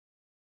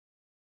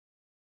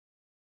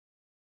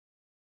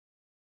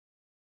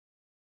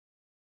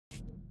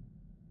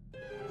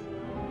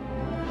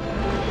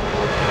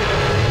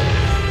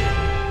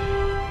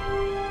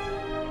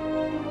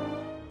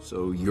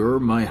So you're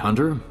my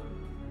hunter?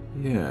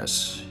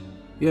 Yes.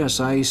 Yes,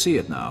 I see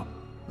it now.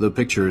 The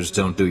pictures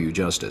don't do you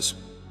justice.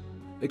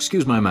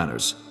 Excuse my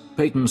manners.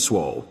 Peyton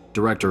Swole,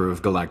 Director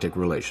of Galactic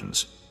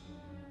Relations.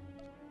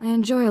 I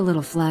enjoy a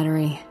little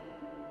flattery.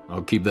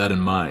 I'll keep that in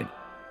mind.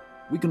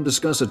 We can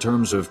discuss the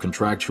terms of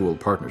contractual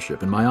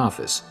partnership in my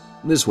office.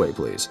 This way,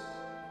 please.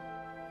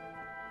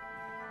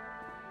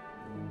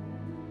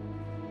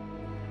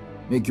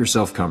 Make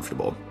yourself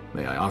comfortable.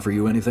 May I offer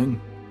you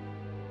anything?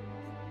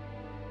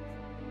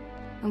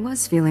 I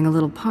was feeling a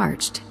little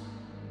parched.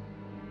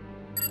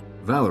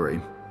 Valerie,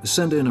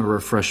 send in a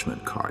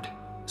refreshment cart.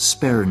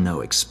 Spare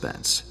no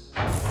expense.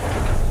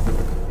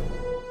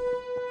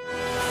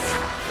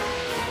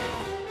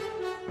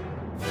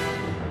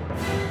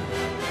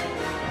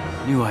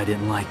 Knew I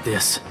didn't like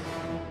this.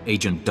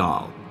 Agent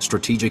Dahl,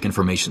 Strategic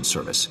Information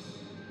Service.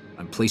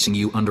 I'm placing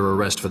you under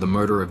arrest for the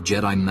murder of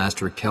Jedi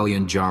Master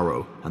Kellyan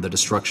Jarro and the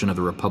destruction of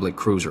the Republic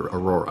cruiser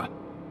Aurora.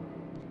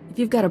 If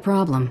you've got a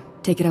problem,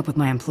 take it up with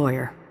my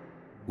employer.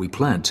 We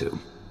plan to,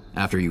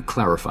 after you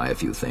clarify a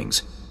few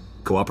things.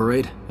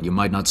 Cooperate, and you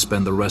might not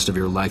spend the rest of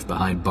your life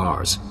behind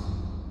bars.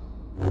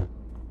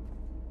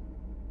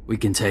 We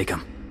can take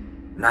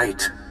him.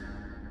 Knight.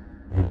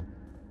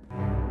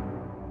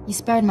 You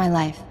spared my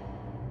life.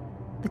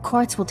 The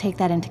courts will take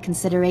that into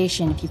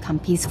consideration if you come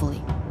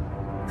peacefully.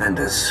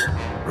 Vendus,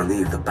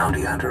 relieve the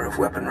bounty hunter of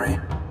weaponry.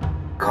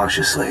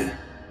 Cautiously.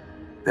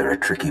 They're a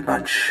tricky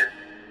bunch.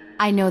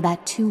 I know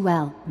that too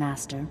well,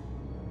 Master.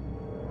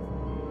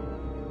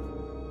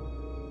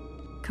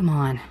 Come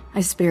on,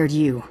 I spared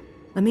you.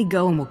 Let me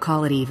go and we'll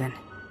call it even.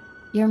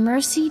 Your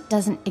mercy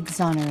doesn't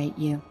exonerate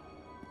you.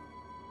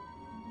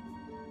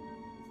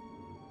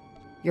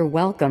 You're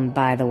welcome,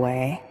 by the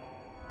way.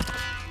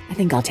 I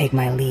think I'll take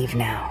my leave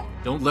now.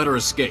 Don't let her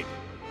escape.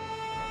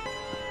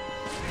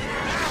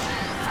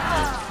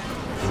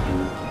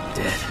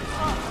 Dead.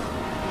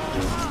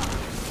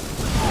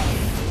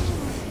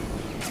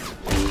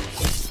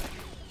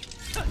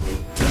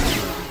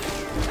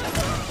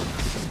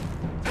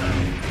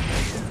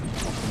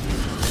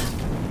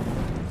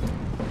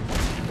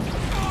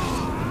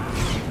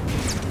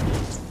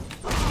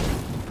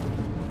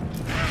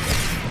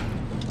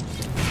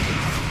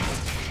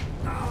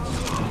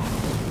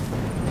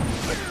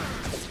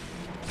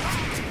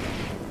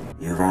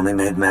 You've only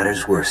made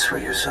matters worse for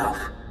yourself.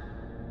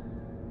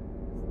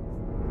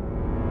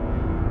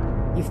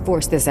 You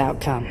forced this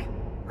outcome.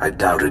 I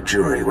doubt a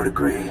jury would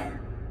agree.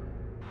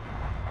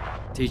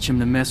 Teach him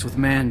to mess with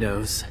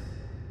Mandos.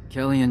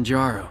 Kellyan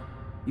Jarro,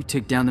 you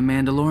took down the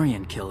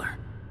Mandalorian killer.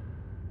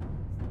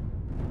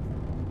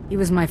 He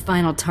was my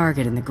final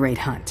target in the Great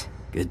Hunt.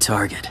 Good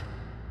target.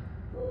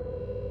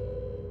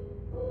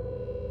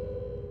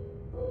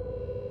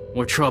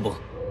 More trouble.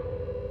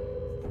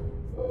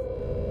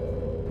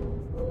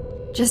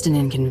 Just an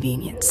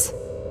inconvenience.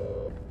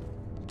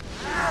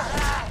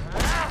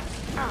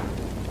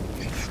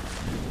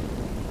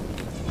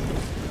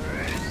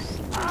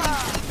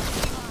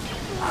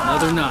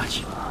 Another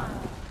notch.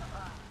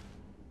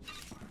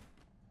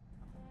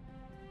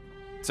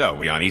 So,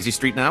 we on Easy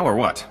Street now, or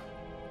what?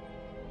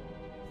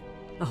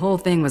 The whole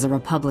thing was a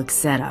Republic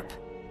setup.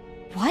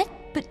 What?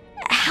 But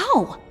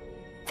how?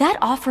 That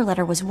offer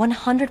letter was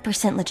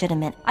 100%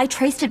 legitimate. I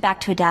traced it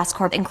back to a DAS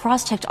Corp and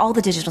cross-checked all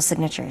the digital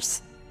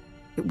signatures.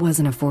 It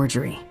wasn't a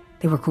forgery.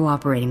 They were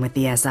cooperating with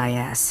the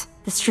SIS.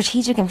 The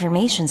Strategic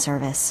Information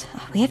Service.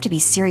 We have to be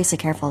seriously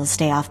careful to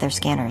stay off their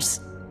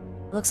scanners.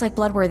 Looks like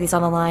Bloodworthy's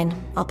on the line.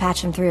 I'll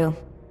patch him through.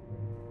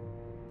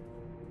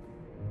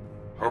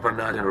 Hope I'm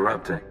not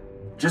interrupting.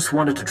 Just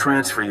wanted to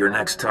transfer your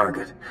next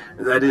target.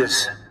 That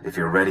is, if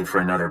you're ready for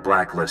another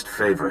blacklist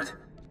favorite.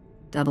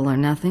 Double or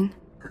nothing?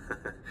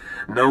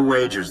 No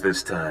wagers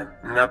this time.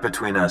 Not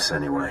between us,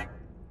 anyway.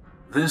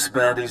 This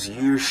bounty's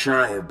years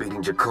shy of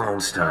beating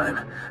Jacquelin's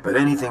time, but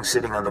anything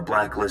sitting on the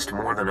blacklist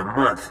more than a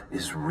month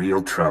is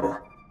real trouble.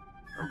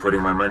 I'm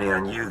putting my money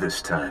on you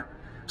this time,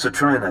 so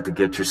try not to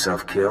get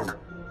yourself killed.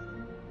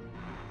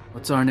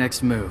 What's our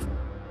next move?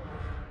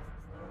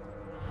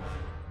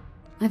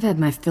 I've had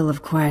my fill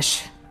of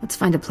Quesh. Let's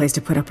find a place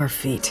to put up our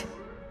feet.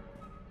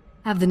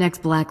 Have the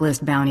next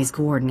blacklist bounty's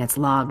coordinates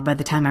logged by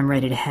the time I'm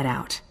ready to head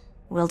out.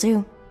 Will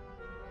do.